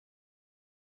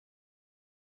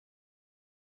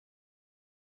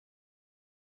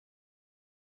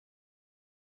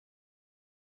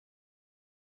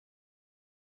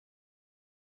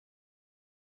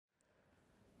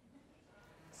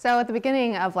So at the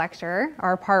beginning of lecture,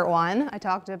 or part one, I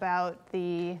talked about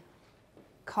the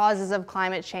causes of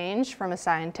climate change from a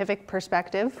scientific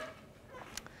perspective.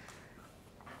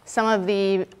 Some of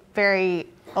the very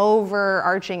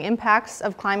overarching impacts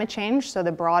of climate change, so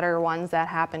the broader ones that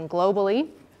happen globally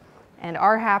and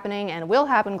are happening and will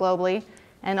happen globally,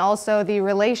 and also the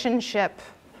relationship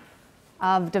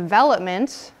of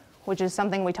development, which is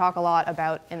something we talk a lot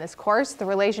about in this course, the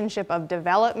relationship of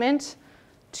development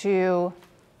to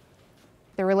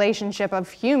the relationship of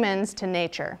humans to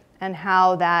nature and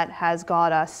how that has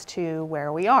got us to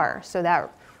where we are. So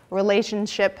that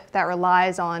relationship that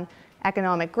relies on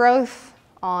economic growth,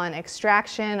 on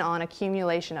extraction, on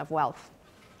accumulation of wealth.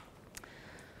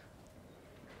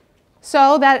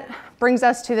 So that brings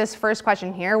us to this first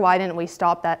question here. Why didn't we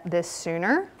stop this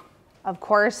sooner? Of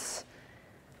course,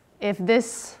 if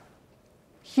this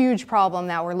huge problem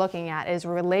that we're looking at is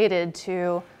related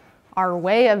to our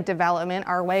way of development,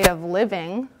 our way of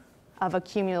living, of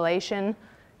accumulation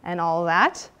and all of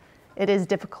that, it is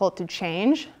difficult to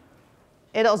change.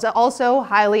 It is also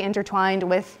highly intertwined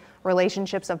with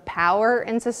relationships of power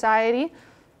in society.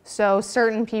 So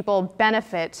certain people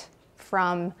benefit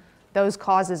from those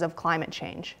causes of climate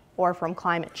change or from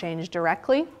climate change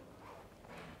directly.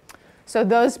 So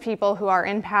those people who are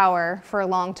in power for a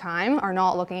long time are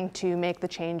not looking to make the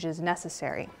changes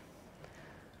necessary.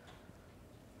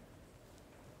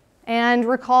 And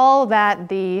recall that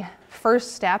the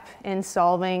first step in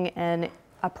solving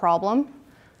a problem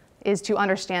is to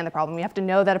understand the problem. You have to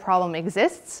know that a problem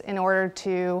exists in order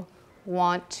to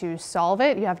want to solve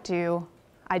it. You have to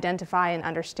identify and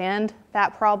understand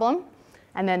that problem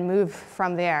and then move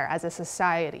from there as a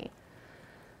society.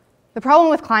 The problem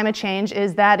with climate change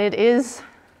is that it is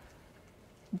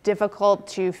difficult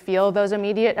to feel those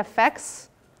immediate effects.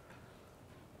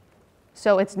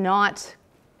 So it's not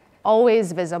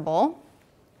always visible.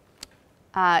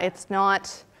 It's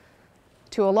not,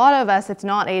 to a lot of us, it's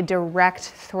not a direct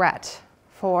threat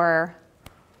for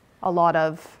a lot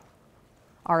of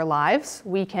our lives.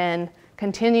 We can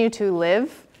continue to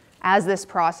live as this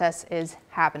process is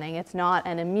happening. It's not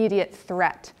an immediate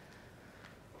threat.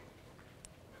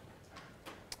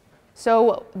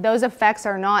 So those effects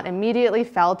are not immediately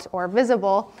felt or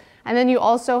visible. And then you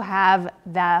also have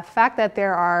the fact that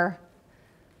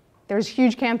there's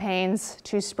huge campaigns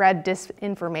to spread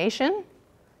disinformation,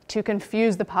 to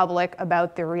confuse the public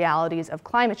about the realities of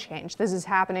climate change. This is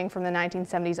happening from the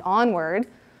 1970s onward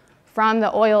from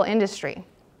the oil industry.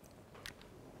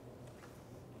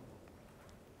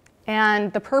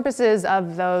 And the purposes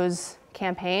of those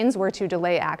campaigns were to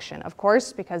delay action, of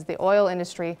course, because the oil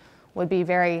industry would be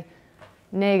very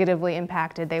negatively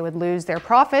impacted. They would lose their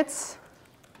profits,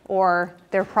 or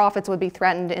their profits would be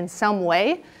threatened in some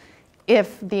way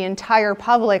if the entire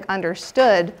public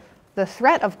understood the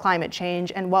threat of climate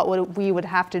change and what we would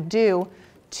have to do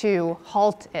to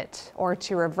halt it or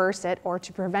to reverse it or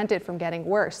to prevent it from getting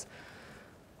worse.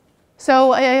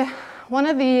 So one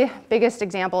of the biggest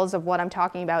examples of what I'm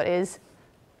talking about is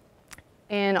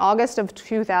in August of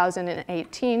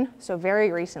 2018, so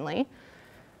very recently,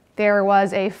 there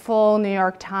was a full New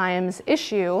York Times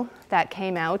issue that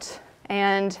came out,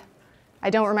 and I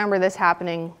don't remember this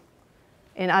happening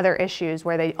in other issues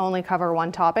where they only cover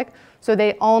one topic. So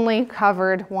they only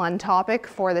covered one topic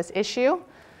for this issue,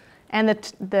 and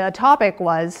the topic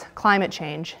was climate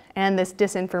change and this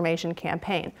disinformation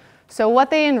campaign. So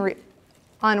what they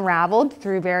unraveled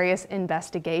through various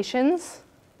investigations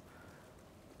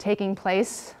taking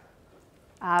place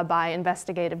by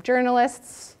investigative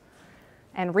journalists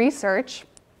and research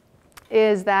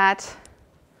is that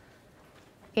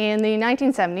in the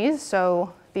 1970s,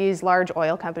 so these large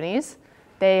oil companies,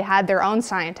 they had their own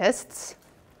scientists,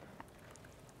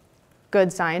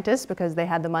 good scientists, because they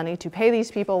had the money to pay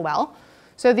these people well.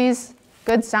 So these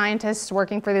good scientists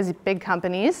working for these big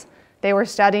companies, they were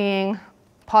studying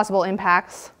possible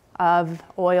impacts of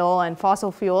oil and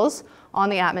fossil fuels on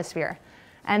the atmosphere.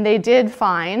 And they did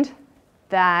find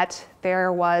that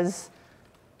there was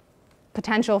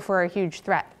potential for a huge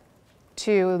threat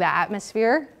to the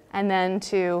atmosphere and then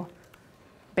to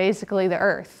basically the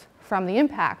Earth from the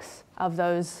impacts of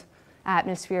those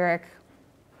atmospheric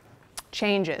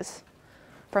changes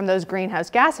from those greenhouse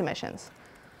gas emissions.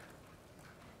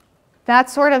 That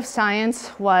sort of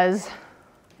science was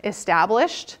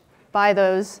established by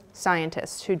those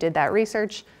scientists who did that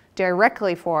research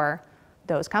directly for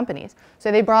those companies.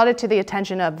 So they brought it to the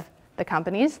attention of the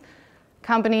companies.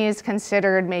 Companies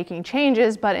considered making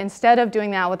changes, but instead of doing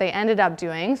that, what they ended up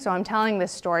doing, so I'm telling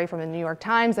this story from the New York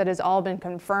Times that has all been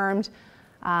confirmed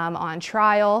on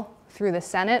trial through the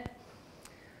Senate.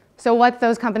 So what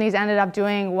those companies ended up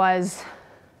doing was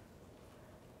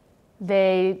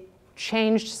they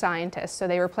changed scientists. So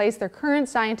they replaced their current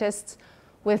scientists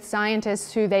with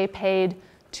scientists who they paid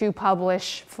to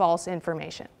publish false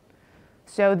information.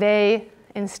 So they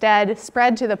instead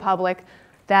spread to the public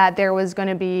that there was going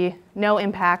to be no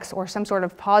impacts or some sort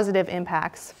of positive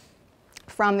impacts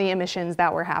from the emissions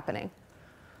that were happening.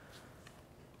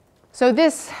 So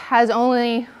this has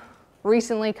only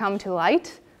recently come to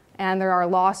light, and there are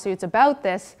lawsuits about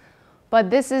this, but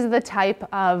this is the type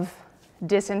of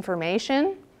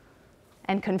disinformation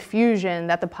and confusion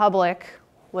that the public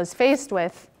was faced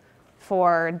with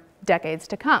for decades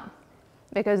to come,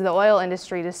 because the oil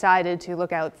industry decided to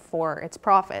look out for its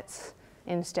profits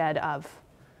instead of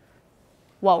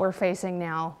what we're facing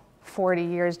now 40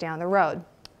 years down the road.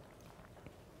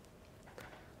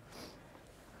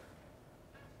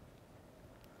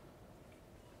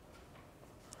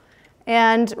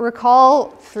 And recall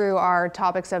through our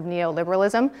topics of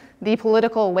neoliberalism, the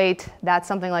political weight that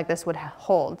something like this would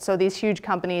hold. So these huge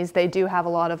companies, they do have a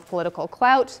lot of political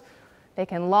clout. They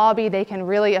can lobby, they can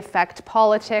really affect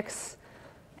politics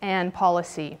and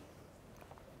policy.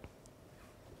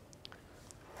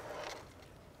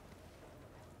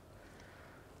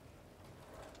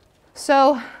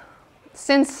 So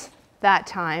since that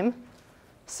time,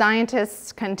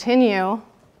 scientists continue,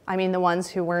 I mean the ones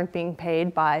who weren't being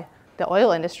paid by the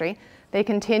oil industry, they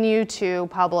continue to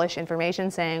publish information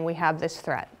saying we have this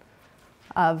threat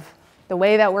of the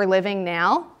way that we're living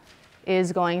now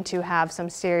is going to have some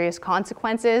serious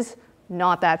consequences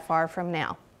not that far from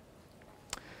now.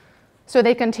 So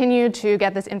they continue to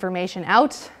get this information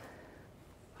out.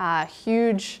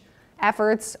 Huge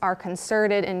efforts are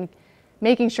concerted in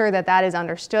making sure that that is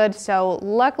understood. So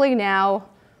luckily now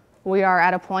we are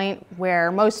at a point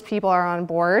where most people are on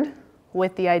board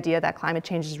with the idea that climate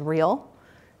change is real.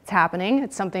 It's happening.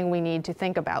 It's something we need to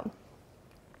think about.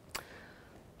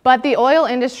 But the oil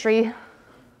industry,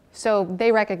 so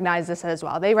they recognize this as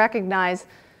well. They recognize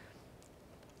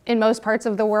in most parts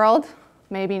of the world,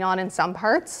 maybe not in some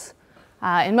parts,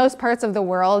 in most parts of the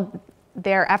world,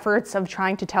 their efforts of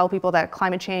trying to tell people that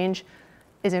climate change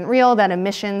isn't real, that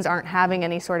emissions aren't having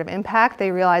any sort of impact, they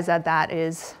realize that that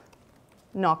is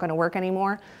not going to work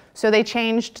anymore. So they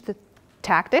changed the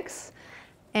tactics.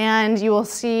 And you will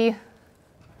see,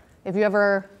 if you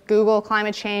ever Google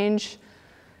climate change,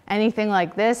 anything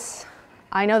like this,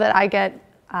 I know that I get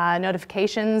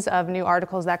notifications of new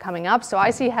articles that are coming up, so I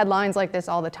see headlines like this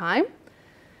all the time.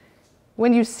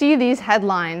 When you see these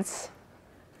headlines,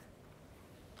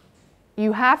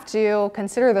 you have to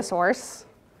consider the source,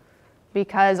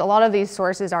 because a lot of these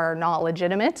sources are not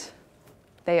legitimate.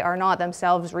 They are not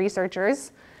themselves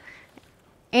researchers,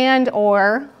 and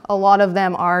or a lot of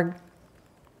them are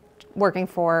working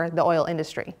for the oil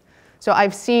industry. So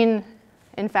I've seen,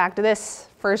 in fact, this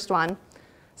first one.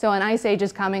 So an ice age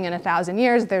is coming in 1,000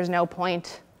 years. There's no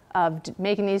point of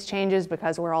making these changes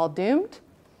because we're all doomed.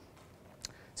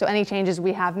 So any changes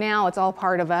we have now, it's all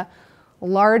part of a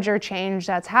larger change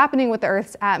that's happening with the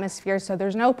Earth's atmosphere. So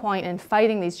there's no point in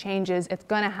fighting these changes. It's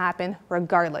going to happen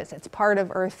regardless. It's part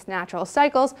of Earth's natural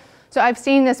cycles. So I've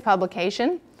seen this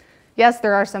publication. Yes,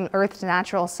 there are some Earth's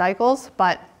natural cycles,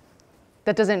 but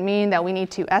that doesn't mean that we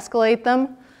need to escalate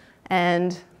them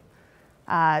and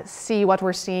see what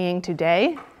we're seeing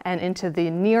today and into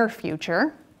the near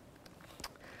future.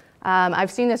 I've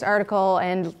seen this article,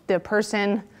 and the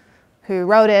person who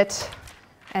wrote it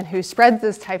and who spreads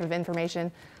this type of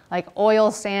information, like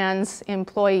oil sands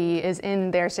employee is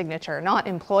in their signature. Not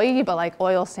employee, but like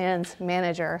oil sands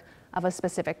manager of a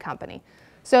specific company.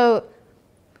 So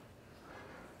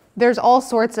there's all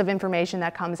sorts of information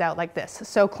that comes out like this.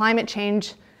 So climate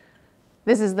change,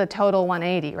 this is the total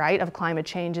 180, right, of climate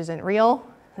change isn't real.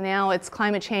 Now it's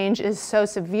climate change is so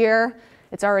severe,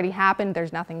 it's already happened,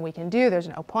 there's nothing we can do, there's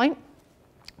no point.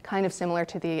 Kind of similar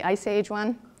to the ice age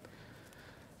one.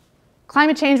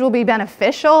 Climate change will be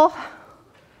beneficial.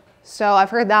 So I've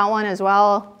heard that one as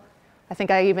well. I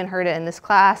think I even heard it in this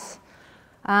class.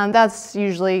 That's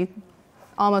usually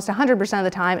almost 100% of the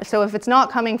time. So if it's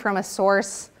not coming from a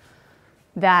source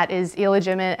that is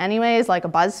illegitimate anyways, like a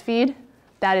BuzzFeed,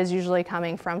 that is usually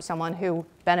coming from someone who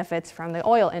benefits from the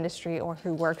oil industry or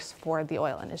who works for the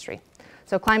oil industry.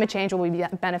 So climate change will be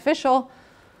beneficial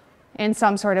in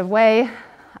some sort of way.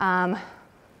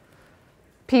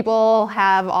 People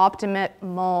have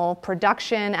optimal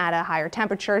production at a higher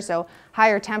temperature, so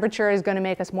higher temperature is going to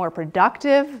make us more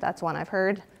productive. That's one I've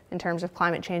heard in terms of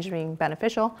climate change being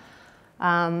beneficial.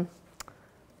 Climate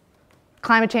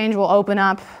change will open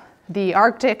up the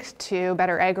Arctic to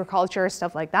better agriculture,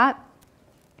 stuff like that.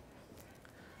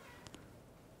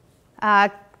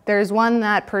 There's one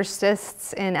that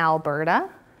persists in Alberta.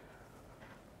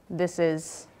 this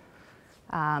is,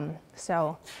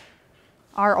 so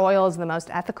our oil is the most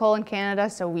ethical in Canada,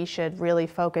 so we should really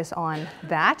focus on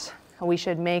that. We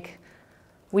should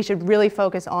really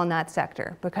focus on that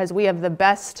sector because we have the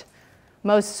best,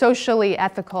 most socially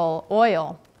ethical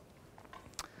oil.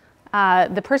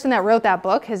 The person that wrote that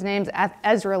book, his name's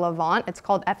Ezra Levant. It's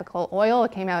called Ethical Oil.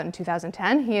 It came out in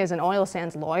 2010. He is an oil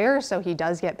sands lawyer, so he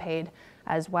does get paid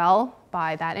as well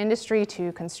by that industry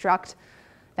to construct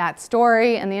that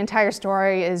story. And the entire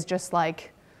story is just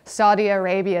like Saudi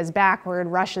Arabia is backward,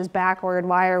 Russia's backward,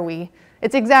 why are we?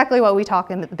 It's exactly what we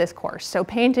talk in this course. So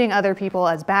painting other people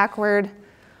as backward,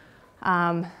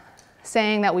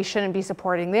 saying that we shouldn't be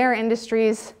supporting their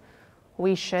industries,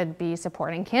 we should be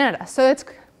supporting Canada. So it's,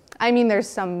 I mean, there's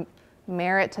some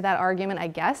merit to that argument, I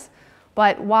guess,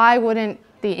 but why wouldn't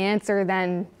the answer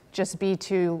then just be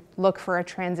to look for a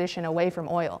transition away from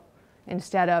oil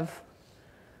instead of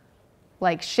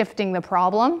like shifting the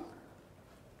problem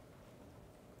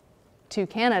to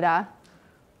Canada?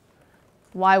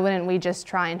 Why wouldn't we just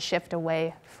try and shift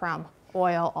away from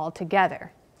oil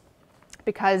altogether?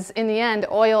 Because in the end,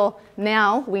 oil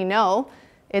now, we know,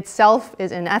 itself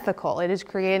is unethical. It is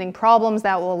creating problems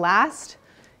that will last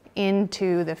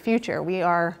into the future. We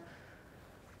are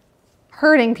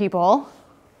hurting people,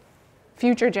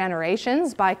 future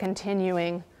generations, by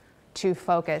continuing to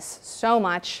focus so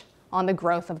much on the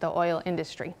growth of the oil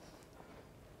industry.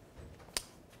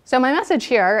 So my message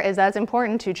here is that it's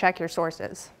important to check your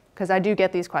sources, because I do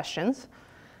get these questions,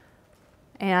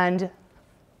 and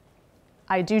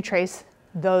I do trace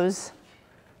those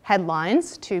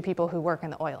headlines to people who work in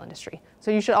the oil industry.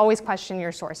 So you should always question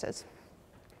your sources.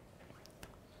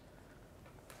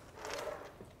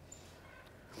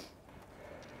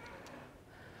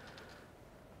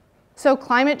 So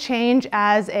climate change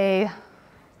as a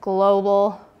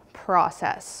global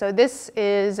process. So this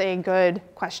is a good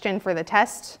question for the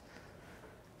test.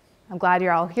 I'm glad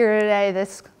you're all here today.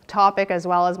 This topic as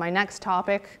well as my next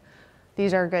topic,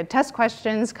 these are good test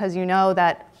questions because you know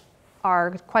that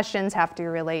our questions have to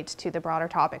relate to the broader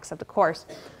topics of the course.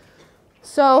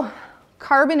 So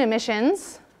carbon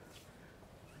emissions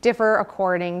differ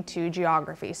according to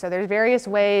geography. So there's various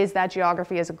ways that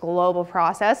geography is a global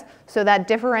process. So that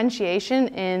differentiation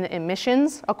in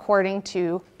emissions according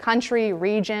to country,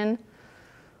 region,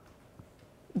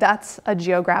 that's a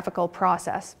geographical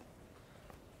process.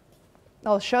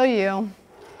 I'll show you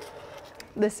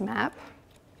this map.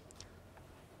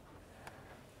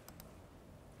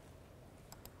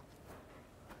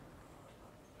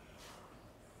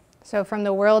 So from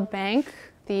the World Bank,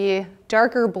 the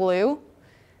darker blue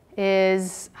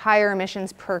is higher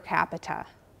emissions per capita.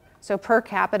 So per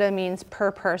capita means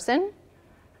per person.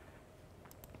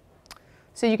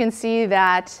 So you can see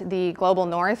that the global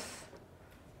north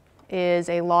is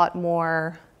a lot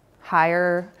more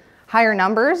higher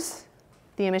numbers,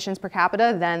 the emissions per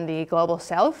capita, than the global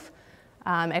south,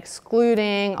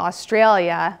 excluding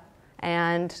Australia,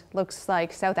 and looks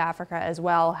like South Africa as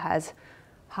well has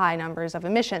high numbers of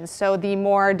emissions. So the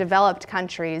more developed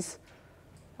countries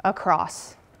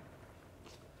across.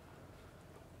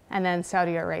 And then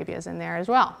Saudi Arabia is in there as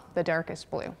well, the darkest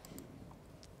blue,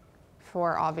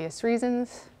 for obvious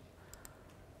reasons.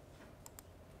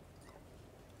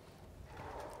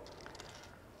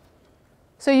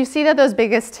 So you see that those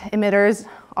biggest emitters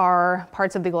are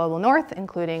parts of the global north,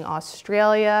 including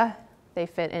Australia. They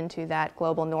fit into that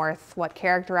global north. What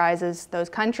characterizes those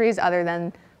countries other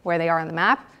than where they are on the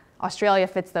map? Australia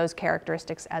fits those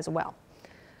characteristics as well.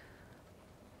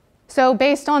 So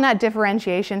based on that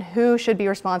differentiation, who should be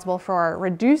responsible for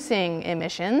reducing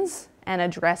emissions and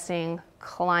addressing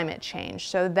climate change?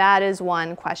 So that is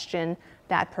one question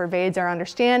that pervades our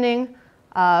understanding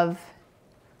of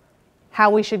how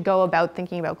we should go about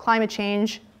thinking about climate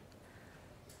change.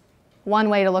 One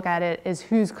way to look at it is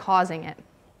who's causing it.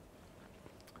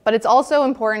 But it's also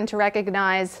important to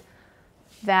recognize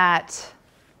that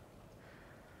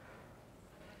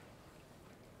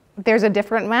there's a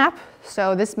different map.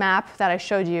 So this map that I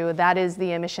showed you, that is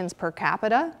the emissions per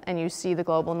capita, and you see the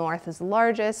global north is the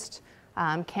largest,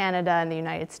 Canada and the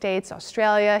United States,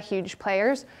 Australia, huge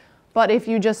players. But if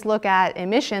you just look at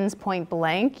emissions point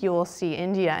blank, you will see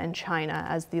India and China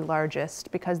as the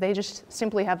largest because they just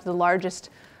simply have the largest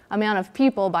amount of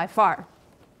people by far.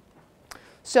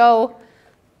 So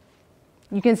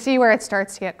you can see where it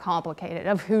starts to get complicated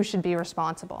of who should be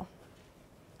responsible.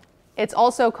 It's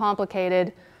also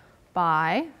complicated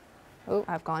by, oh,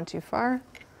 I've gone too far.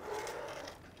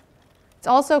 It's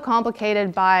also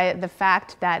complicated by the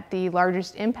fact that the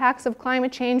largest impacts of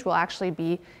climate change will actually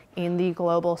be in the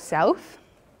global south.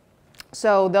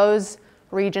 So those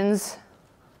regions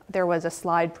there was a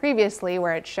slide previously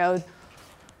where it showed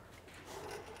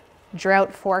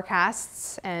drought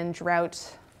forecasts and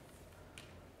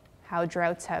how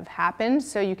droughts have happened.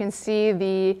 So you can see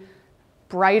the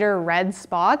brighter red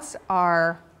spots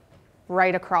are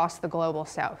right across the global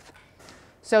south.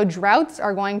 So droughts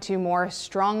are going to more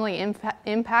strongly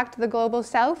impact the global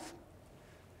south.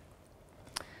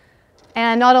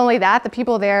 And not only that, the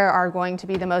people there are going to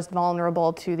be the most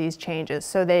vulnerable to these changes.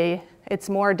 So it's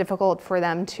more difficult for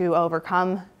them to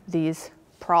overcome these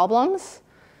problems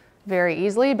very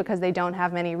easily because they don't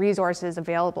have many resources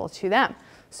available to them.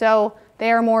 So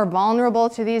they are more vulnerable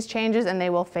to these changes and they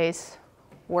will face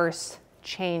worse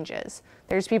changes.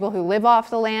 There's people who live off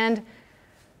the land,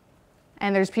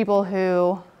 and there's people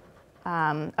who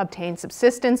obtain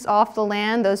subsistence off the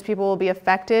land. Those people will be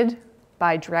affected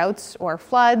by droughts or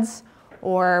floods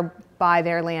or by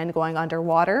their land going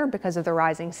underwater because of the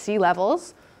rising sea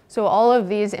levels. So all of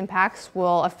these impacts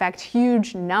will affect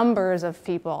huge numbers of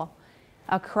people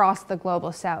across the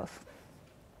global south.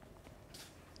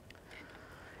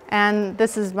 And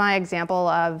this is my example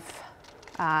of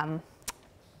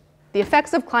the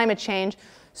effects of climate change.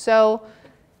 So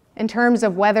in terms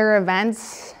of weather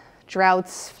events,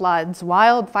 droughts, floods,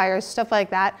 wildfires, stuff like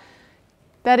that,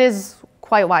 that is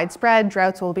quite widespread.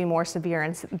 Droughts will be more severe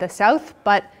in the south,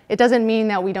 but it doesn't mean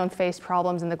that we don't face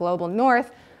problems in the global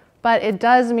north, but it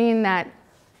does mean that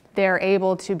they're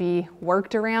able to be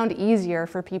worked around easier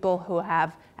for people who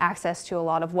have access to a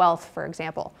lot of wealth, for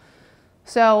example.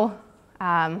 So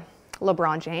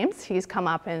LeBron James, he's come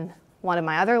up in one of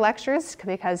my other lectures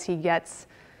because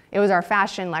it was our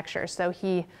fashion lecture. So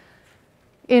he,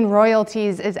 in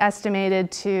royalties, is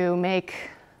estimated to make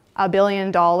 $1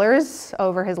 billion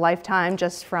over his lifetime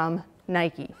just from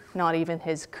Nike, not even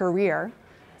his career.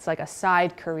 It's like a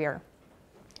side career.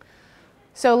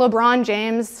 So LeBron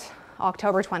James,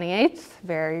 October 28th,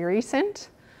 very recent,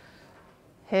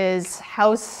 his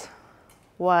house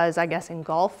was, I guess,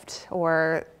 engulfed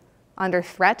or under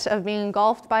threat of being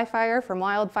engulfed by fire from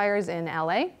wildfires in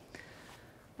LA.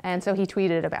 And so he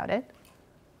tweeted about it.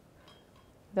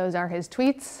 Those are his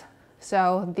tweets.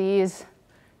 So these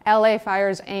LA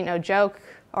fires ain't no joke,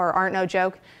 or aren't no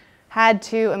joke. Had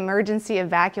to emergency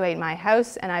evacuate my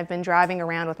house, and I've been driving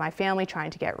around with my family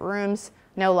trying to get rooms.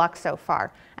 No luck so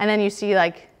far. And then you see,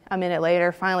 like a minute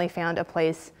later, finally found a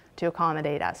place to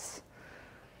accommodate us.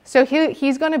 So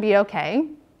he's going to be okay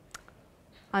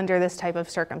under this type of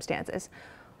circumstances.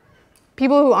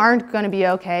 People who aren't going to be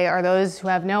okay are those who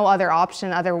have no other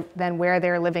option other than where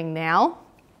they're living now.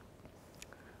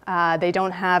 They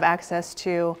don't have access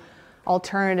to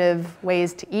alternative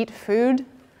ways to eat food.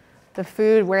 The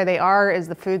food where they are is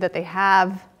the food that they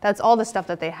have. That's all the stuff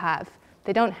that they have.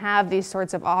 They don't have these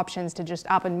sorts of options to just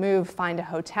up and move, find a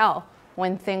hotel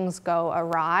when things go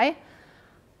awry.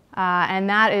 And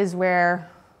that is where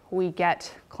we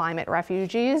get climate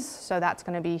refugees. So that's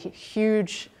going to be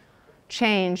huge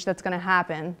change that's going to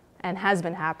happen and has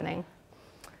been happening.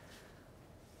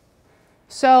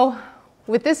 So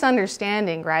with this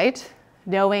understanding, right,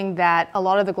 knowing that a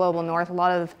lot of the global north, a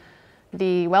lot of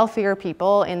the wealthier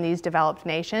people in these developed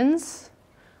nations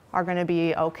are going to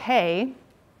be okay,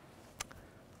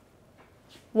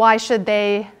 why should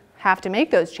they have to make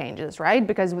those changes, right?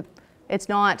 Because it's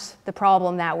not the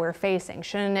problem that we're facing.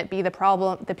 Shouldn't it be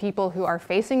the people who are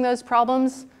facing those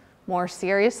problems more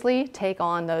seriously take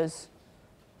on those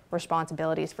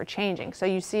responsibilities for changing? So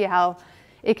you see how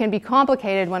it can be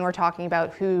complicated when we're talking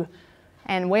about who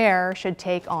and where should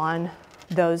take on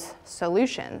those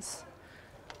solutions.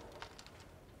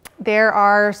 There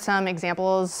are some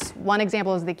examples. One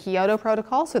example is the Kyoto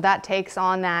Protocol. So that takes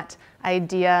on that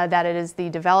idea that it is the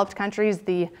developed countries,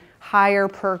 the higher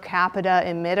per capita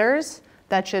emitters,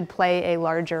 that should play a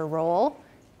larger role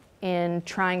in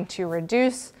trying to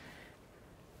reduce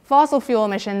fossil fuel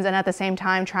emissions and at the same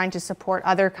time trying to support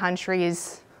other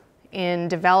countries in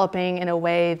developing in a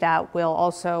way that will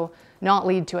also not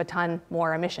lead to a ton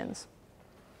more emissions.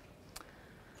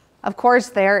 Of course,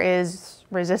 there is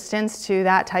resistance to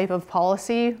that type of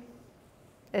policy,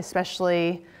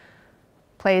 especially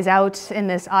plays out in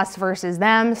this us versus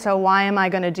them. So why am I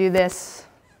going to do this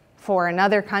for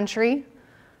another country?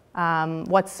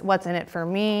 What's in it for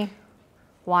me?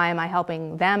 Why am I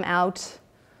helping them out?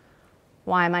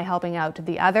 Why am I helping out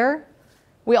the other?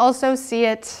 We also see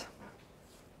it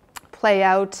play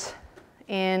out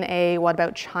in a what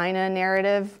about China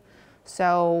narrative.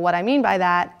 So what I mean by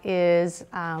that is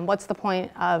what's the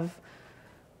point of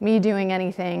me doing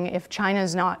anything if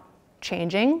China's not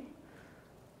changing?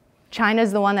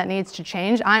 China's the one that needs to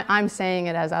change. I'm saying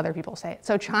it as other people say it.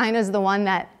 So China's the one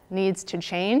that needs to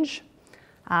change.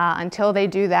 Until they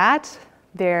do that,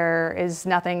 there is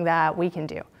nothing that we can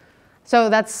do. So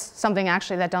that's something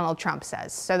actually that Donald Trump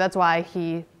says. So that's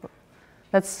why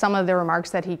that's some of the remarks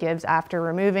that he gives after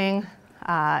removing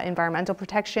environmental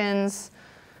protections,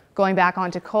 going back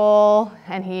onto coal,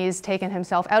 and he's taken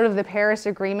himself out of the Paris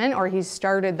Agreement, or he's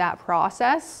started that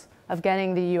process of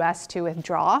getting the US to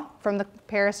withdraw from the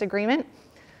Paris Agreement,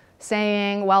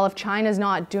 saying, well, if China's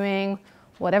not doing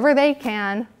whatever they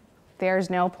can, there's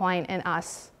no point in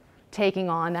us taking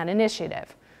on that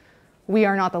initiative. We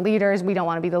are not the leaders. We don't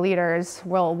want to be the leaders.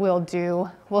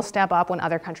 We'll step up when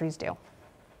other countries do.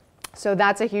 So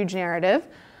that's a huge narrative.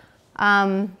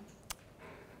 To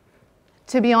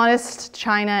be honest,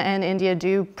 China and India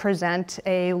do present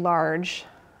a large,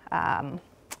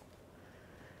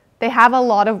 they have a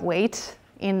lot of weight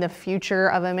in the future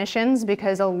of emissions,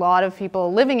 because a lot of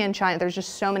people living in China, there's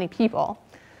just so many people.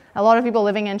 A lot of people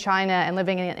living in China and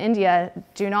living in India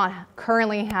do not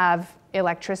currently have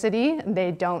electricity.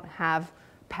 They don't have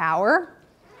power,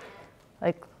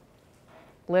 like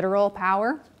literal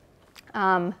power.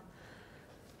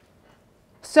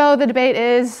 So the debate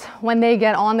is, when they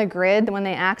get on the grid, when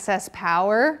they access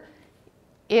power,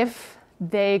 if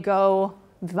they go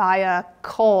via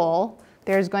coal,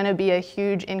 there's going to be a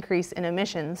huge increase in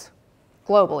emissions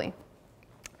globally.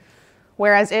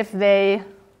 Whereas if they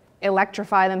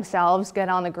electrify themselves, get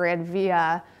on the grid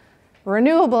via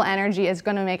renewable energy, is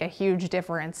going to make a huge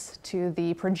difference to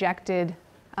the projected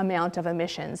amount of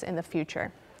emissions in the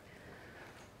future.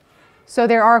 So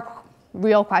there are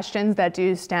real questions that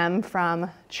do stem from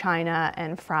China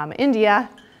and from India.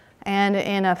 And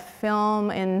in the film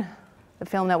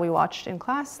that we watched in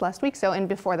class last week, so in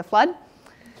Before the Flood,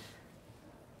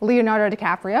 Leonardo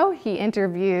DiCaprio, he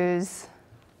interviews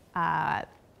Sarita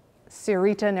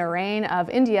Narain of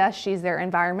India. She's their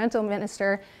environmental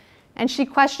minister. And she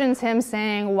questions him,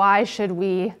 saying, why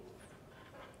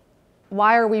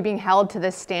are we being held to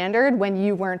this standard when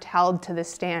you weren't held to this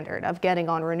standard of getting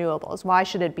on renewables? Why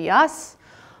should it be us?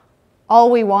 All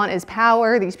we want is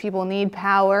power. These people need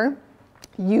power.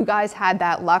 You guys had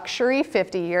that luxury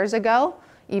 50 years ago,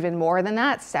 even more than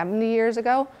that, 70 years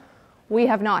ago. We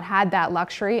have not had that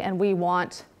luxury, and we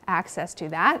want access to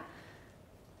that.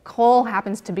 Coal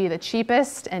happens to be the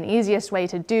cheapest and easiest way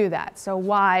to do that. So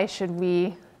why should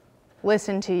we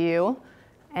listen to you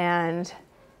and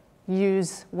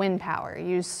use wind power,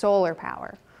 use solar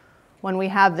power, when we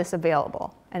have this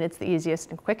available and it's the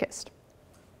easiest and quickest?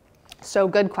 So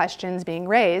good questions being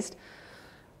raised.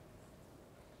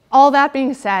 All that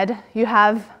being said, you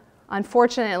have,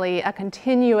 unfortunately, a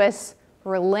continuous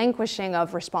relinquishing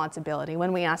of responsibility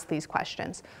when we ask these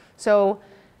questions. So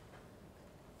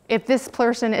if this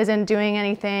person isn't doing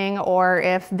anything, or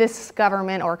if this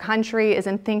government or country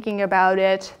isn't thinking about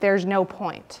it, there's no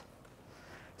point.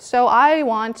 So I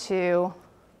want to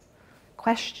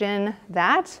question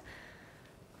that.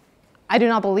 I do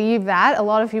not believe that. A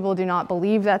lot of people do not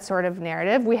believe that sort of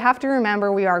narrative. We have to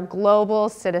remember we are global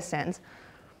citizens.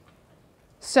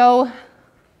 So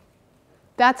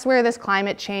that's where this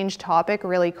climate change topic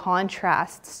really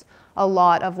contrasts a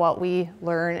lot of what we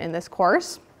learn in this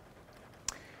course,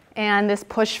 and this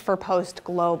push for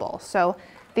post-global. So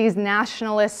these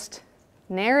nationalist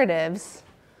narratives,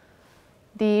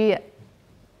 the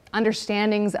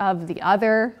understandings of the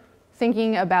other,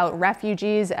 thinking about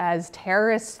refugees as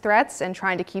terrorist threats and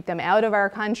trying to keep them out of our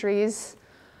countries,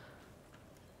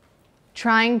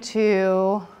 trying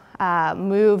to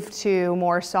move to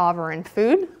more sovereign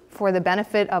food for the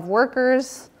benefit of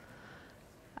workers,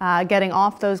 getting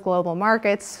off those global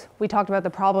markets. We talked about the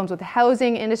problems with the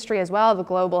housing industry as well, the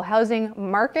global housing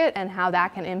market, and how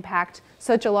that can impact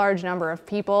such a large number of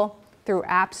people through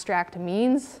abstract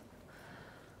means.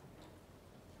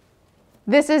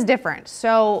 This is different.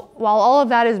 So while all of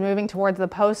that is moving towards the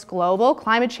post-global,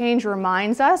 climate change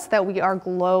reminds us that we are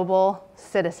global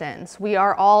citizens. We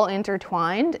are all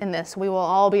intertwined in this. We will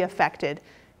all be affected.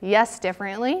 Yes,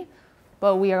 differently,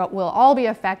 but will all be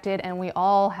affected, and we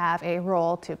all have a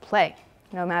role to play,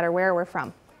 no matter where we're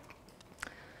from.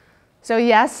 So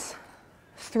yes,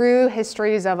 through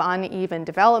histories of uneven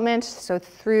development, so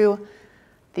through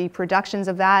the productions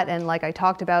of that, and like I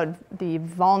talked about, the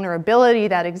vulnerability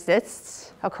that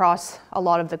exists across a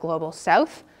lot of the global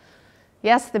south,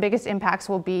 yes, the biggest impacts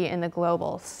will be in the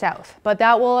global south, but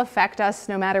that will affect us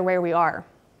no matter where we are.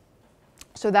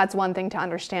 So that's one thing to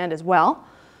understand as well.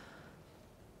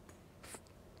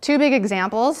 Two big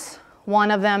examples.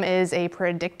 One of them is a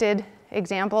predicted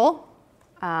example,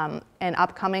 an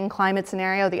upcoming climate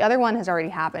scenario. The other one has already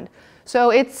happened. So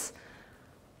it's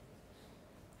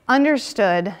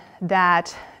understood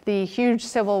that the huge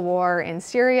civil war in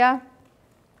Syria,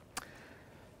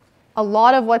 a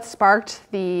lot of what sparked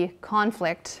the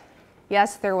conflict,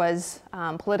 yes, there was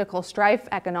political strife,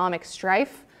 economic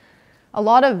strife. A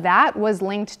lot of that was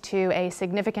linked to a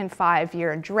significant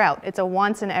 5-year drought. It's a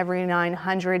once in every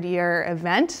 900-year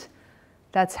event.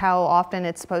 That's how often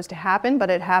it's supposed to happen,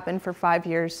 but it happened for 5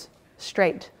 years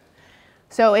straight.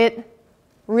 So it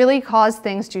really caused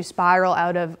things to spiral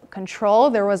out of control.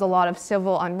 There was a lot of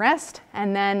civil unrest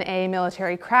and then a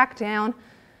military crackdown.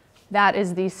 That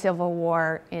is the civil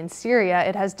war in Syria.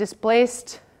 It has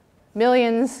displaced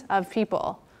millions of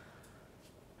people.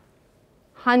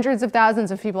 Hundreds of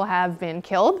thousands of people have been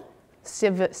killed.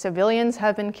 Civilians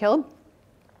have been killed.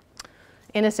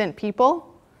 Innocent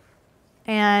people.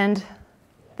 And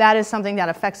that is something that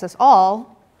affects us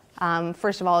all.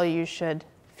 First of all, you should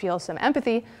feel some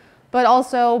empathy, but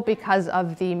also because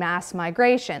of the mass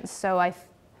migrations. So I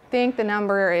think the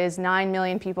number is 9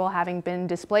 million people having been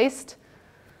displaced.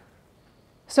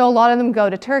 So a lot of them go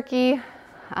to Turkey.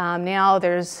 Now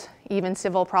there's even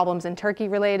civil problems in Turkey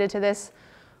related to this.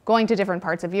 Going to different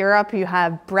parts of Europe, you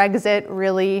have Brexit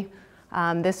really,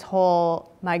 this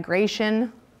whole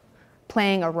migration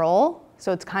playing a role.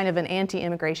 So it's kind of an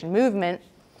anti-immigration movement.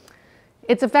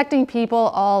 It's affecting people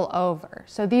all over.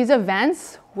 So these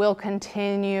events will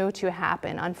continue to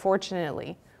happen,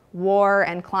 unfortunately. War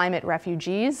and climate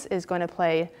refugees is going to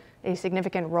play a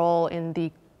significant role in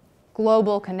the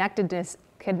global connectedness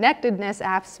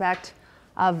aspect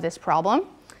of this problem.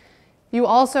 You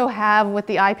also have, with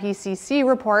the IPCC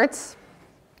reports,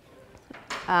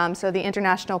 so the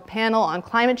International Panel on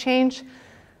Climate Change,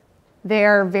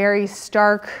 they're very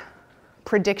stark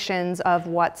predictions of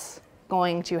what's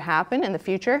going to happen in the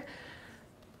future.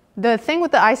 The thing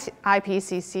with the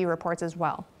IPCC reports as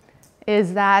well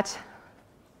is that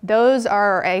those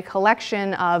are a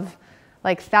collection of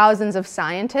like thousands of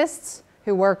scientists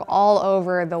who work all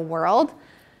over the world.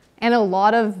 And a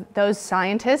lot of those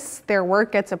scientists, their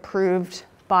work gets approved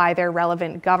by their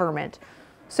relevant government.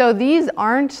 So these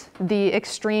aren't the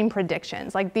extreme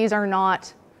predictions. Like, these are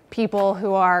not people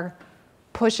who are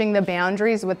pushing the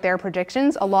boundaries with their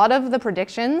predictions. A lot of the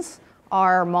predictions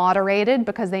are moderated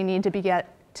because they need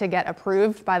to get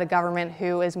approved by the government,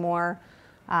 who is more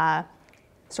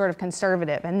sort of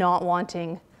conservative and not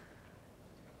wanting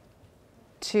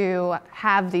to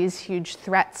have these huge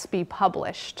threats be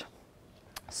published.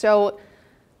 So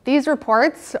these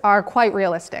reports are quite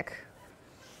realistic.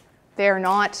 They're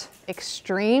not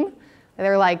extreme.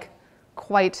 They're like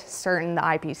quite certain, the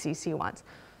IPCC ones.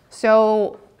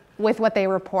 So with what they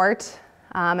report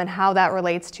and how that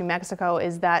relates to Mexico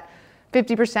is that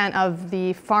 50% of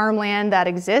the farmland that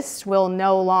exists will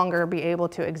no longer be able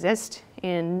to exist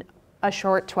in a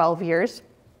short 12 years.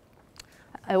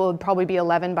 It will probably be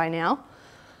 11 by now.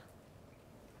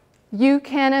 You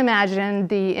can imagine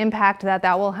the impact that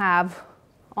that will have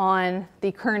on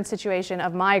the current situation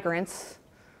of migrants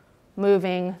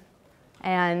moving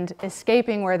and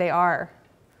escaping where they are,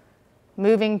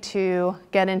 moving to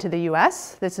get into the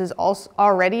US. This has also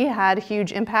already had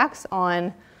huge impacts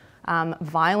on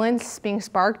violence being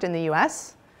sparked in the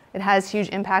US. It has huge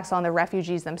impacts on the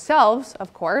refugees themselves,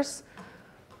 of course.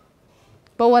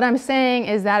 But what I'm saying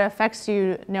is that affects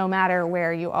you no matter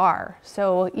where you are.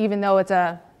 So even though it's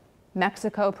a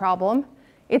Mexico problem,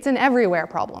 it's an everywhere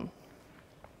problem.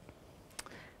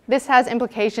 This has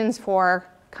implications for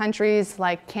countries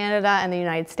like Canada and the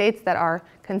United States that are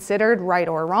considered, right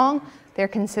or wrong, they're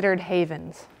considered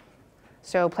havens.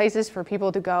 So places for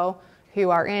people to go who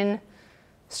are in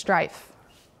strife.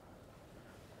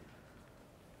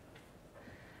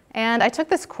 And I took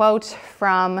this quote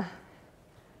from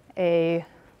a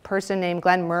person named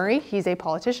Glenn Murray. He's a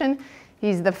politician.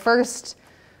 He's the first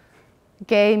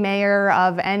gay mayor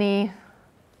of any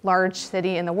large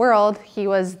city in the world. He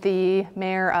was the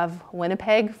mayor of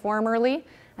Winnipeg formerly,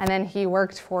 and then he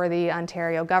worked for the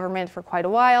Ontario government for quite a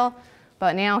while,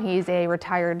 but now he's a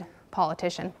retired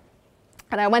politician.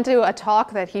 And I went to a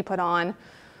talk that he put on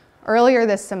earlier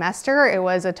this semester. It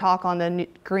was a talk on the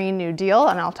Green New Deal,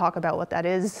 and I'll talk about what that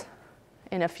is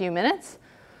in a few minutes.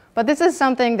 But this is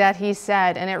something that he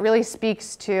said, and it really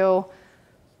speaks to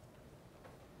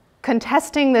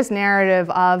contesting this narrative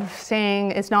of saying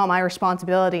it's not my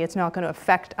responsibility, it's not going to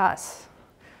affect us.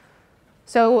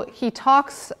 So he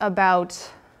talks about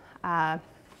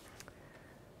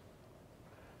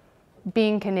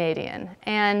being Canadian.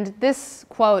 And this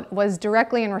quote was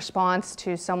directly in response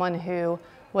to someone who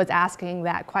was asking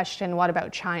that question, what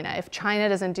about China? If China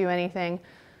doesn't do anything,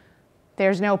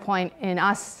 there's no point in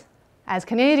us as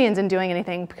Canadians in doing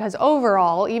anything, because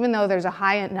overall, even though there's a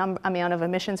high amount of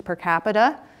emissions per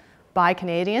capita by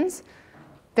Canadians,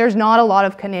 there's not a lot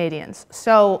of Canadians.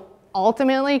 So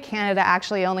ultimately, Canada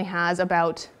actually only has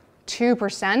about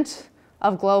 2%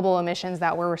 of global emissions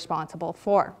that we're responsible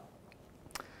for.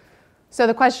 So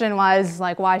the question was,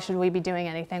 like, why should we be doing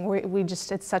anything?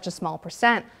 It's such a small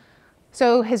percent.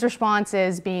 So his response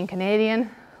is, being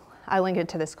Canadian, I link it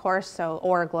to this course,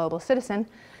 or a global citizen,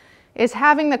 is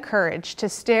having the courage to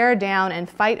stare down and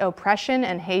fight oppression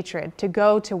and hatred, to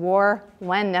go to war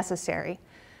when necessary.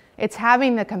 It's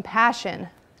having the compassion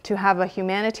to have a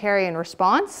humanitarian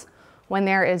response when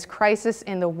there is crisis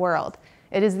in the world.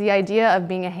 It is the idea of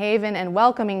being a haven and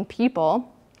welcoming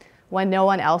people when no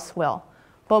one else will.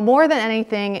 But more than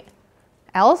anything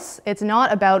else, it's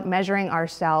not about measuring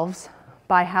ourselves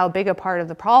by how big a part of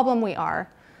the problem we are,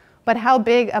 but how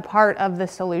big a part of the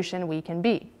solution we can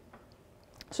be.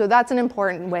 So that's an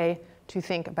important way to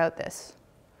think about this.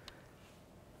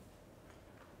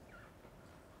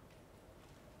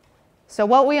 So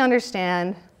what we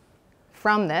understand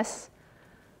from this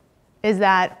is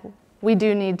that we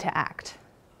do need to act.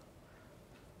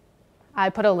 I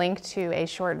put a link to a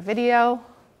short video.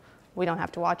 We don't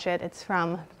have to watch it. It's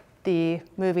from the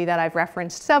movie that I've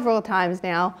referenced several times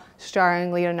now,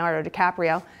 starring Leonardo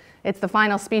DiCaprio. It's the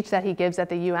final speech that he gives at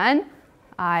the UN.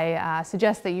 I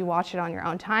suggest that you watch it on your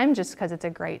own time, just because it's a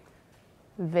great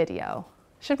video.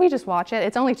 Should we just watch it?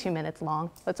 It's only 2 minutes long.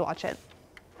 Let's watch it.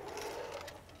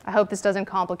 I hope this doesn't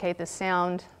complicate the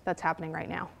sound that's happening right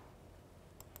now.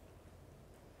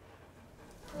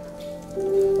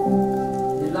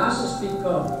 The last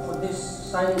speaker for this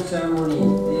signing ceremony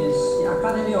is the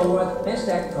Academy Award Best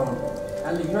Actor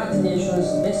and the United Nations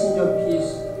Messenger of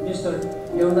Peace,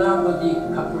 Mr. Leonardo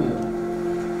DiCaprio.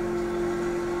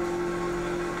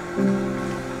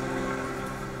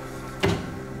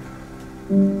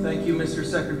 Thank you, Mr.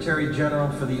 Secretary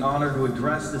General, for the honor to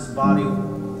address this body.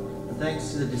 And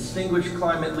thanks to the distinguished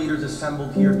climate leaders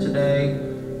assembled here today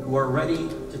who are ready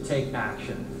to take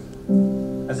action.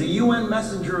 As a UN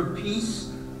messenger of peace,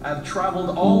 I've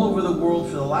traveled all over the world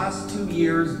for the last 2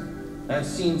 years. I've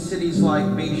seen cities like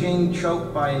Beijing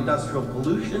choked by industrial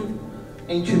pollution,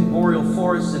 ancient boreal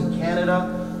forests in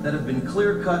Canada that have been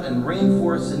clear-cut, and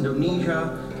rainforests in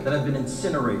Indonesia that have been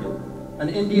incinerated. In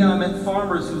India, I met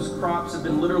farmers whose crops have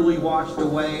been literally washed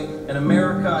away. In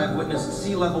America, I've witnessed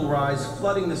sea level rise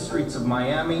flooding the streets of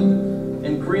Miami.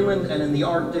 In Greenland and in the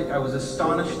Arctic, I was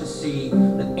astonished to see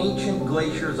that ancient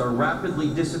glaciers are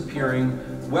rapidly disappearing,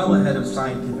 well ahead of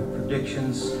scientific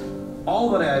predictions.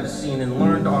 All that I have seen and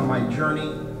learned on my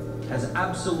journey has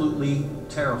absolutely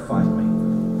terrified me.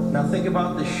 Now think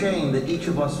about the shame that each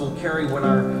of us will carry when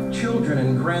our children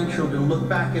and grandchildren look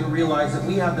back and realize that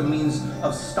we have the means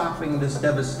of stopping this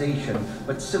devastation,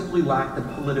 but simply lack the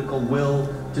political will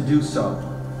to do so.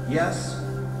 Yes,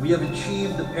 we have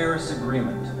achieved the Paris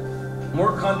Agreement.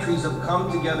 More countries have come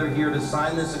together here to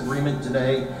sign this agreement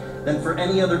today than for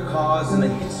any other cause in the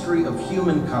history of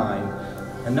humankind,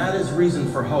 and that is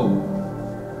reason for hope.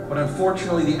 But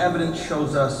unfortunately, the evidence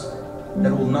shows us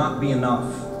that it will not be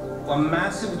enough. A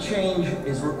massive change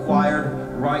is required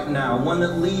right now, one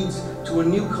that leads to a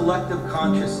new collective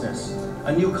consciousness,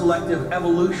 a new collective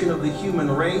evolution of the human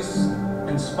race,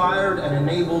 inspired and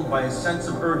enabled by a sense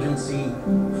of urgency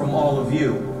from all of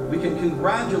you. We can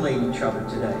congratulate each other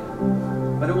today,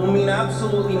 but it will mean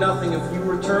absolutely nothing if you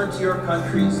return to your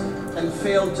countries and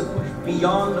fail to push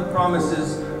beyond the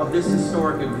promises of this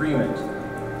historic agreement.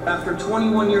 After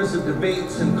 21 years of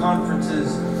debates and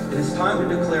conferences, it is time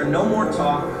to declare no more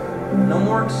talk, no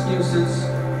more excuses,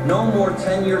 no more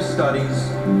 10-year studies,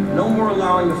 no more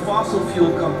allowing the fossil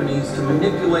fuel companies to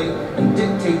manipulate and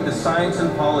dictate the science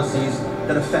and policies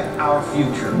that affect our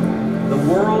future. The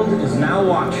world is now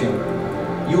watching.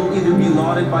 You will either be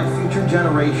lauded by future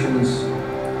generations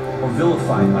or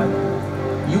vilified by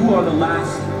them. You are the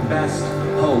last best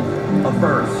hope of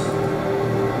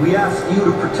Earth. We ask you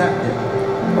to protect it,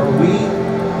 or we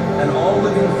and all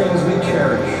living things we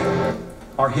cherish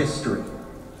are history.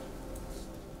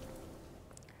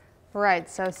 Right,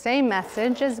 so same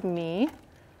message as me,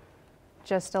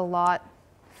 just a lot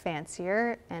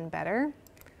fancier and better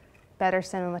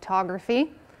cinematography.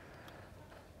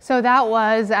 So that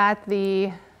was at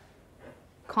the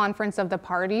Conference of the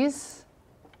Parties,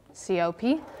 COP,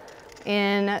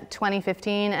 in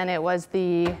 2015, and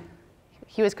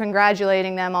he was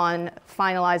congratulating them on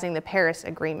finalizing the Paris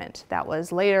Agreement that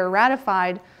was later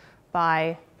ratified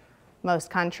by most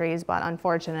countries, but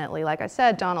unfortunately, like I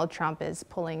said, Donald Trump is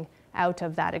pulling out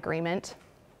of that agreement.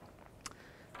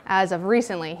 As of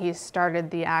recently, he's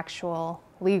started the actual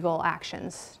legal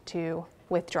actions to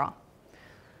withdraw.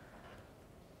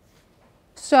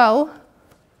 So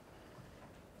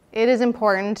it is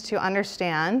important to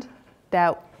understand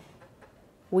that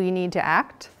we need to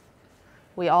act,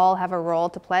 We all have a role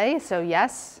to play. So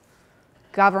yes,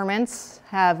 governments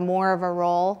have more of a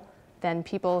role than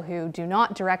people who do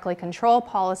not directly control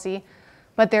policy,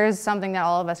 but there is something that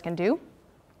all of us can do.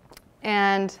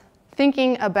 And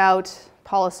thinking about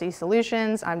policy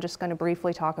solutions, I'm just going to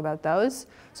briefly talk about those.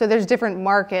 So there's different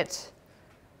market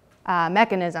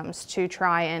mechanisms to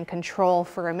try and control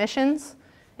for emissions.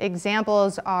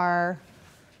 Examples are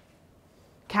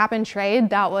cap and trade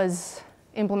that was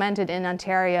implemented in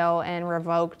Ontario and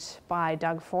revoked by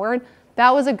Doug Ford.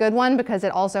 That was a good one because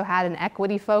it also had an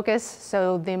equity focus.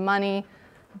 So the money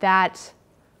that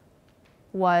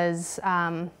was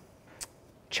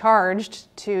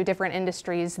charged to different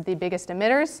industries, the biggest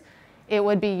emitters, it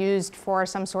would be used for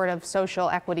some sort of social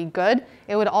equity good.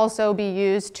 It would also be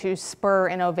used to spur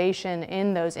innovation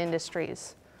in those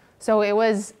industries. So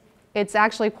it's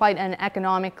actually quite an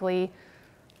economically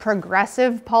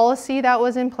progressive policy that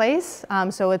was in place.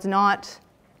 So it's not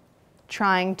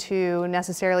trying to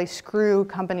necessarily screw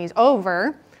companies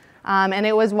over. And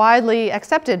it was widely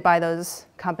accepted by those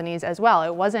companies as well.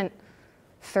 It wasn't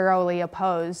thoroughly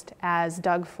opposed as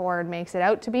Doug Ford makes it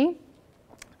out to be.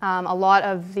 A lot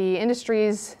of the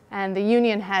industries and the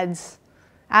union heads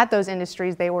at those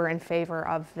industries, they were in favor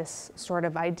of this sort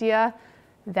of idea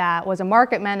that was a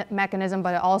market mechanism,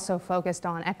 but it also focused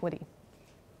on equity.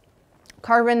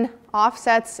 Carbon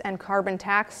offsets and carbon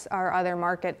tax are other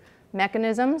market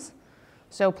mechanisms.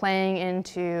 So playing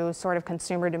into sort of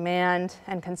consumer demand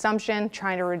and consumption,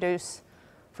 trying to reduce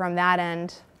from that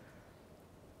end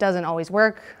doesn't always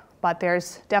work, but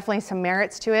there's definitely some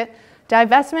merits to it.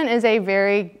 Divestment is a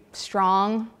very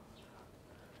strong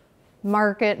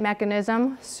market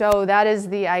mechanism. So that is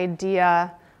the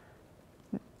idea.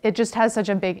 It just has such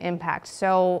a big impact.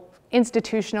 So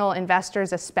institutional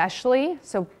investors especially,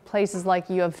 so places like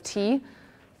U of T,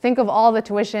 think of all the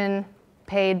tuition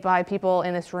paid by people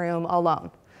in this room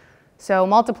alone. So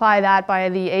multiply that by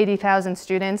the 80,000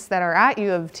 students that are at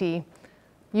U of T.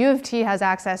 U of T has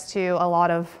access to a lot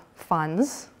of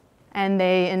funds, and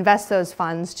they invest those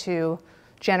funds to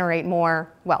generate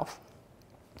more wealth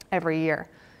every year.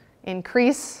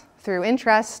 Increase through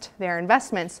interest their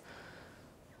investments.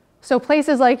 So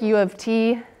places like U of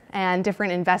T and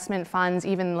different investment funds,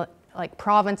 even like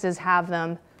provinces have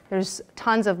them. There's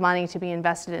tons of money to be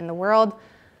invested in the world.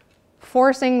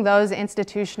 Forcing those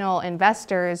institutional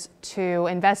investors to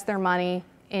invest their money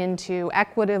into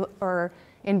equitable or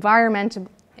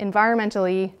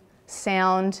environmentally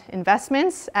sound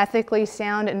investments, ethically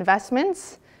sound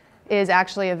investments, is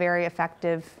actually a very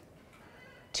effective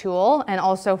tool, and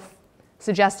also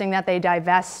suggesting that they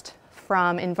divest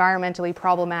from environmentally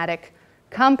problematic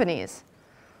companies.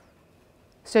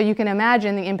 So you can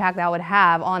imagine the impact that would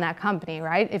have on that company,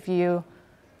 right? If you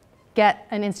get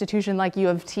an institution like U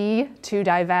of T to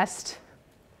divest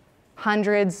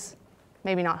hundreds,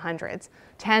 maybe not hundreds,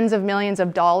 tens of millions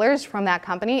of dollars from that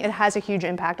company, it has a huge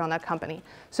impact on that company.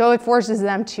 So it forces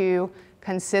them to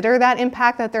consider that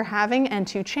impact that they're having and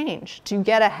to change, to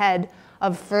get ahead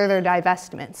of further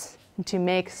divestments, to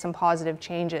make some positive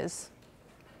changes.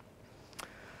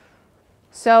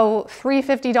 So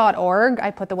 350.org,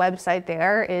 I put the website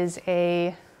there,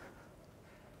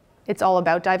 it's all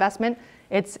about divestment.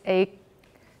 It's a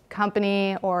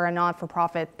company or a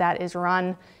not-for-profit that is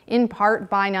run in part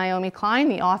by Naomi Klein,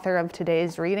 the author of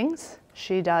today's readings.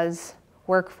 She does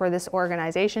work for this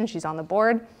organization. She's on the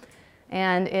board,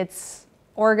 and it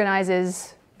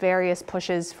organizes various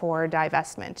pushes for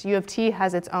divestment. U of T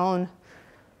has its own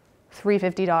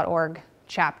 350.org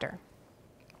chapter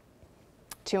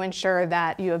to ensure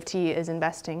that U of T is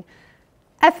investing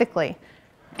ethically.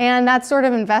 And that sort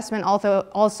of investment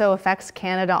also affects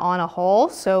Canada on a whole.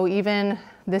 So even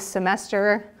this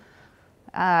semester,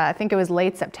 I think it was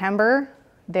late September,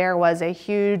 there was a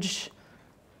huge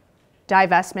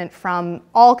divestment from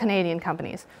all Canadian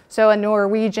companies. So a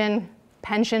Norwegian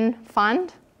pension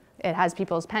fund, it has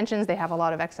people's pensions, they have a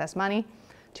lot of excess money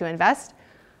to invest.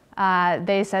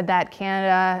 They said that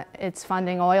Canada, it's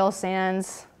funding oil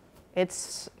sands,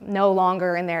 it's no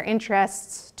longer in their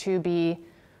interests to be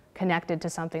connected to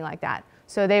something like that.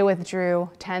 So they withdrew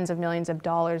tens of millions of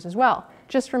dollars as well,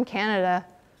 just from Canada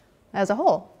as a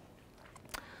whole.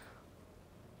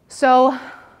 So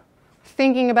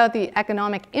thinking about the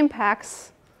economic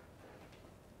impacts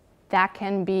that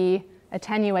can be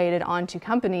attenuated onto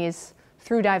companies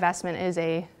through divestment is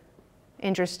an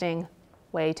interesting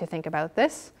way to think about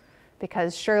this,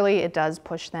 because surely it does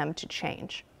push them to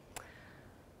change.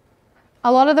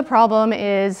 A lot of the problem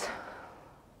is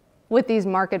with these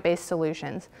market-based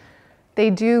solutions, they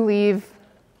do leave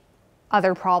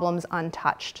other problems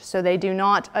untouched. So they do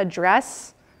not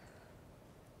address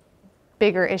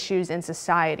bigger issues in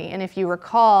society. And if you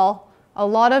recall, a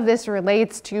lot of this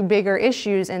relates to bigger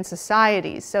issues in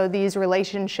society. So these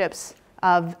relationships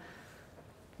of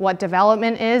what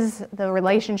development is, the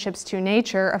relationships to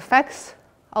nature, affects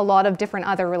a lot of different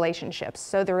other relationships.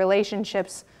 So the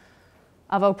relationships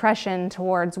of oppression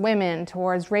towards women,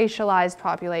 towards racialized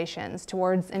populations,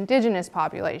 towards indigenous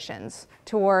populations,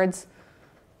 towards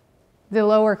the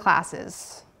lower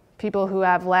classes, people who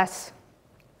have less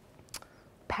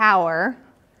power,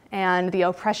 and the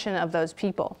oppression of those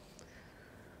people.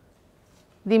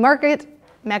 The market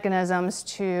mechanisms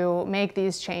to make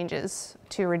these changes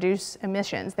to reduce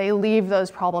emissions, they leave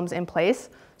those problems in place.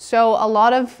 So a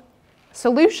lot of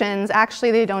solutions,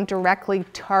 actually, they don't directly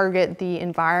target the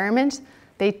environment.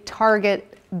 They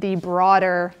target the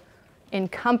broader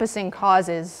encompassing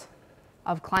causes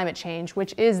of climate change,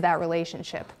 which is that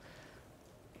relationship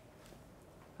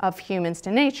of humans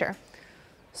to nature.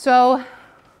 So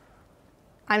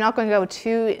I'm not going to go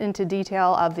too into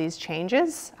detail of these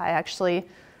changes. I actually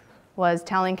was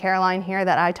telling Caroline here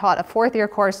that I taught a fourth-year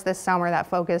course this summer that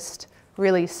focused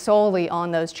really solely on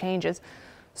those changes.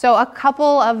 So a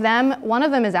couple of them, one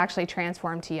of them is actually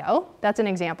Transform TO. That's an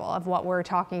example of what we're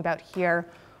talking about here,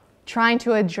 trying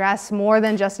to address more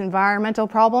than just environmental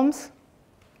problems,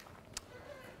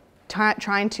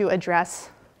 trying to address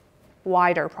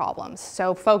wider problems.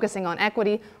 So focusing on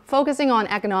equity, focusing on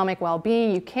economic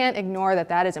well-being. You can't ignore that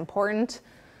that is important.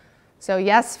 So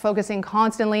yes, focusing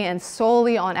constantly and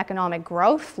solely on economic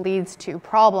growth leads to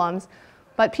problems,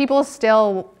 but people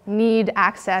still need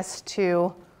access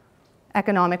to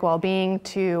economic well-being,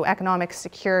 to economic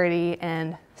security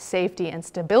and safety and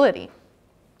stability.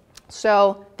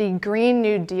 So the Green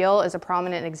New Deal is a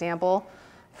prominent example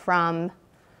from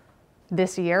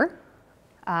this year.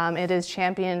 It is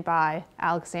championed by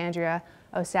Alexandria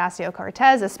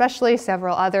Ocasio-Cortez, especially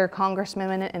several other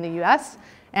congresswomen in the US,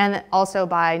 and also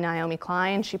by Naomi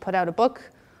Klein. She put out a book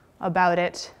about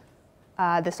it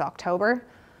this October.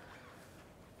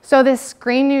 So this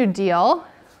Green New Deal,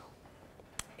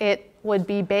 it would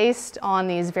be based on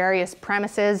these various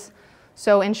premises.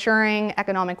 So ensuring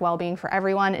economic well-being for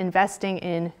everyone, investing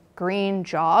in green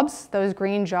jobs. Those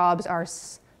green jobs are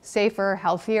safer,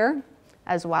 healthier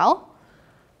as well.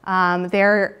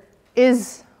 There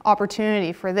is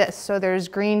opportunity for this. So there's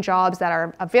green jobs that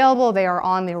are available. They are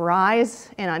on the rise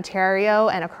in Ontario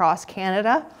and across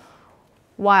Canada,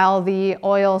 while the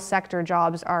oil sector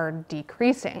jobs are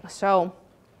decreasing. So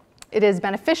it is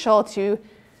beneficial to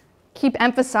keep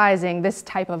emphasizing this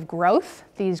type of growth,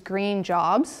 these green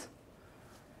jobs,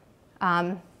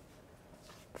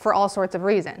 for all sorts of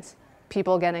reasons.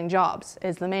 People getting jobs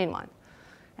is the main one,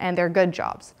 and they're good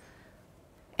jobs.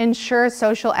 Ensure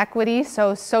social equity,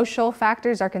 so social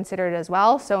factors are considered as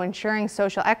well. So ensuring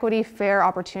social equity, fair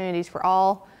opportunities for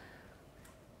all,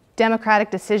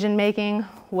 democratic decision making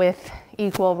with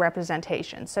equal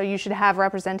representation. So you should have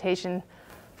representation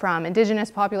from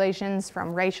indigenous populations,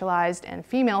 from racialized and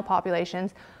female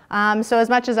populations. So as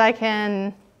much as I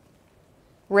can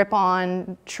rip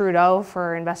on Trudeau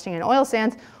for investing in oil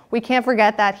sands, we can't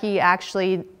forget that he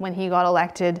actually, when he got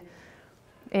elected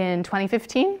in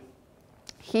 2015,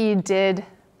 he did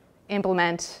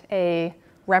implement a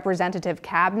representative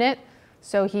cabinet.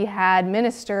 So he had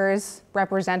ministers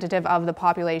representative of the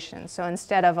population. So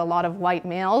instead of a lot of white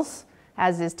males,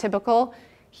 as is typical,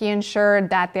 he ensured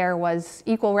that there was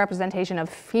equal representation of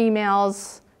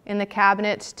females in the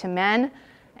cabinet to men,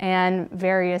 and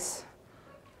various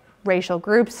racial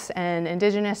groups and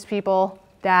indigenous people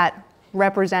that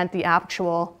represent the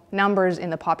actual numbers in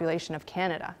the population of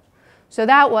Canada. So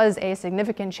that was a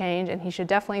significant change, and he should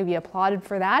definitely be applauded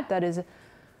for that. That is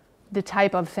the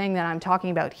type of thing that I'm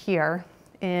talking about here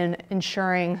in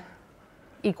ensuring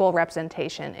equal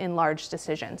representation in large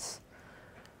decisions.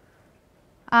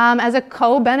 As a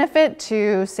co-benefit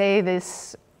to, say,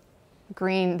 these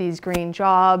green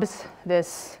jobs,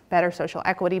 this better social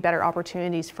equity, better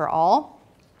opportunities for all,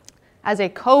 as a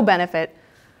co-benefit,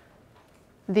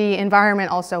 the environment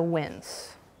also wins.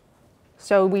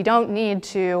 So we don't need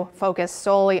to focus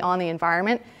solely on the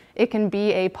environment. It can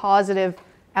be a positive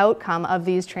outcome of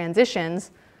these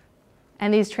transitions,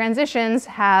 and these transitions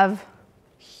have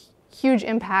huge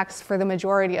impacts for the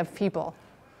majority of people.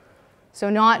 So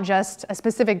not just a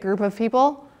specific group of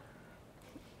people.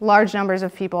 Large numbers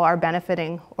of people are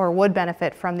benefiting or would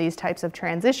benefit from these types of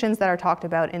transitions that are talked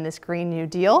about in this Green New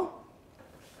Deal.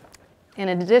 In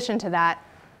addition to that,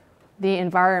 the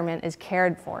environment is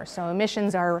cared for. So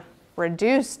emissions are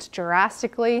reduced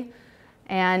drastically,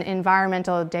 and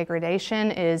environmental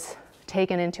degradation is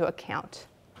taken into account.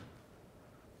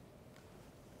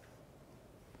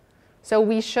 So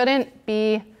we shouldn't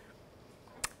be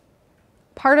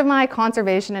part of my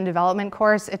conservation and development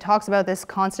course, it talks about this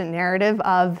constant narrative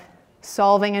of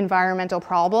solving environmental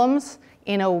problems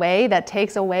in a way that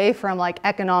takes away from like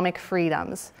economic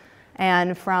freedoms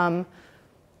and from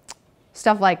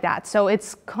stuff like that. So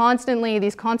it's constantly,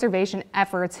 these conservation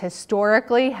efforts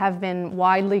historically have been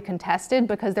widely contested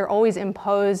because they're always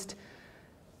imposed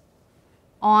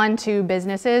onto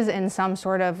businesses in some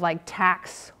sort of like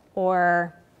tax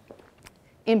or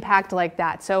impact like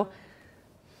that. So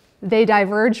they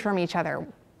diverge from each other.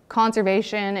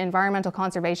 Conservation, environmental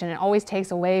conservation, it always takes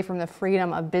away from the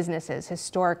freedom of businesses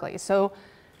historically. So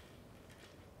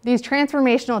these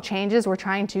transformational changes, we're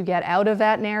trying to get out of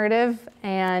that narrative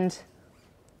and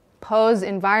pose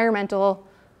environmental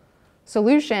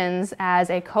solutions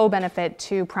as a co-benefit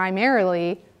to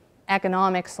primarily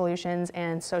economic solutions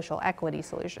and social equity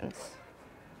solutions.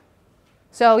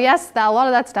 So yes, a lot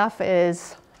of that stuff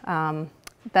is,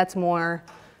 that's more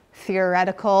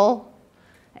theoretical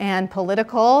and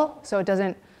political, so it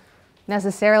doesn't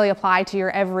necessarily apply to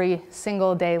your every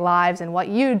single day lives and what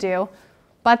you do,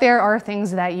 but there are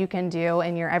things that you can do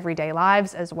in your everyday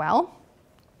lives as well.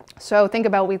 So think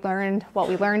about what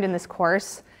we learned in this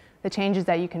course, the changes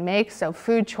that you can make. So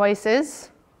food choices,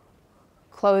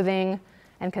 clothing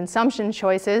and consumption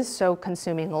choices, so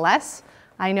consuming less.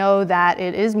 I know that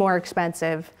it is more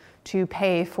expensive to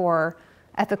pay for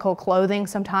ethical clothing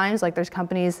sometimes, like there's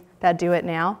companies that do it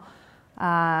now.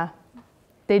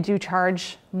 They do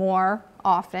charge more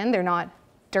often, they're not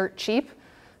dirt cheap.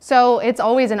 So it's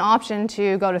always an option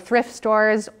to go to thrift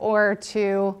stores or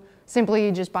to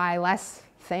simply just buy less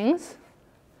things.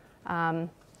 You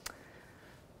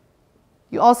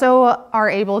also are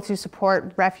able to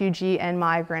support refugee and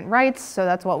migrant rights, so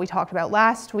that's what we talked about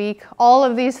last week. All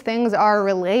of these things are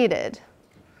related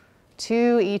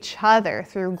to each other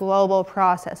through global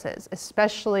processes,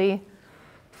 especially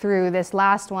through this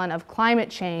last one of climate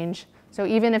change. So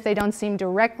even if they don't seem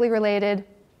directly related,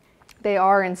 they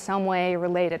are in some way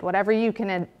related. Whatever you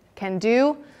can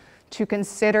do to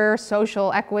consider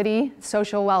social equity,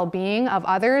 social well-being of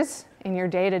others in your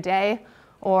day-to-day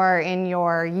or in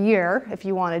your year, if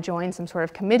you want to join some sort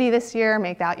of committee this year,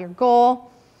 make that your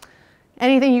goal.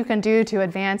 Anything you can do to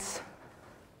advance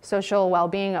social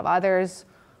well-being of others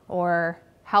or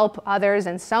help others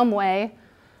in some way.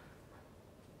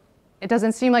 It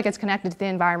doesn't seem like it's connected to the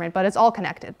environment, but it's all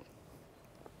connected.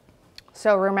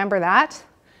 So remember that.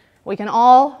 We can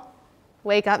all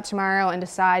wake up tomorrow and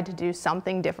decide to do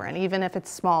something different, even if it's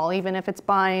small, even if it's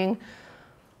buying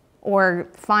or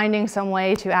finding some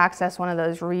way to access one of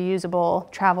those reusable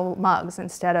travel mugs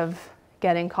instead of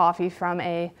getting coffee from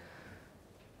a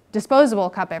disposable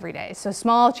cup every day. So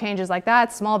small changes like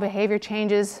that, small behavior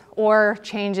changes, or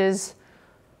changes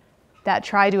that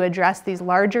try to address these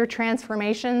larger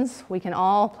transformations, we can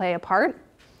all play a part.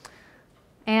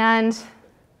 And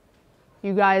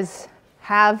you guys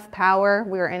have power.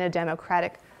 We are in a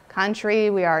democratic country.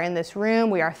 We are in this room.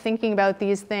 We are thinking about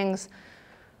these things.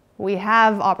 We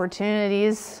have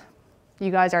opportunities.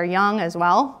 You guys are young as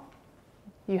well.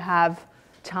 You have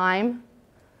time.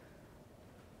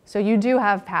 So you do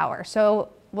have power. So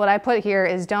what I put here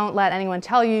is don't let anyone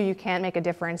tell you you can't make a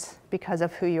difference because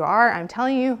of who you are. I'm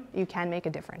telling you, you can make a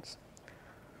difference.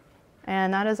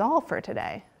 And that is all for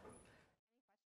today.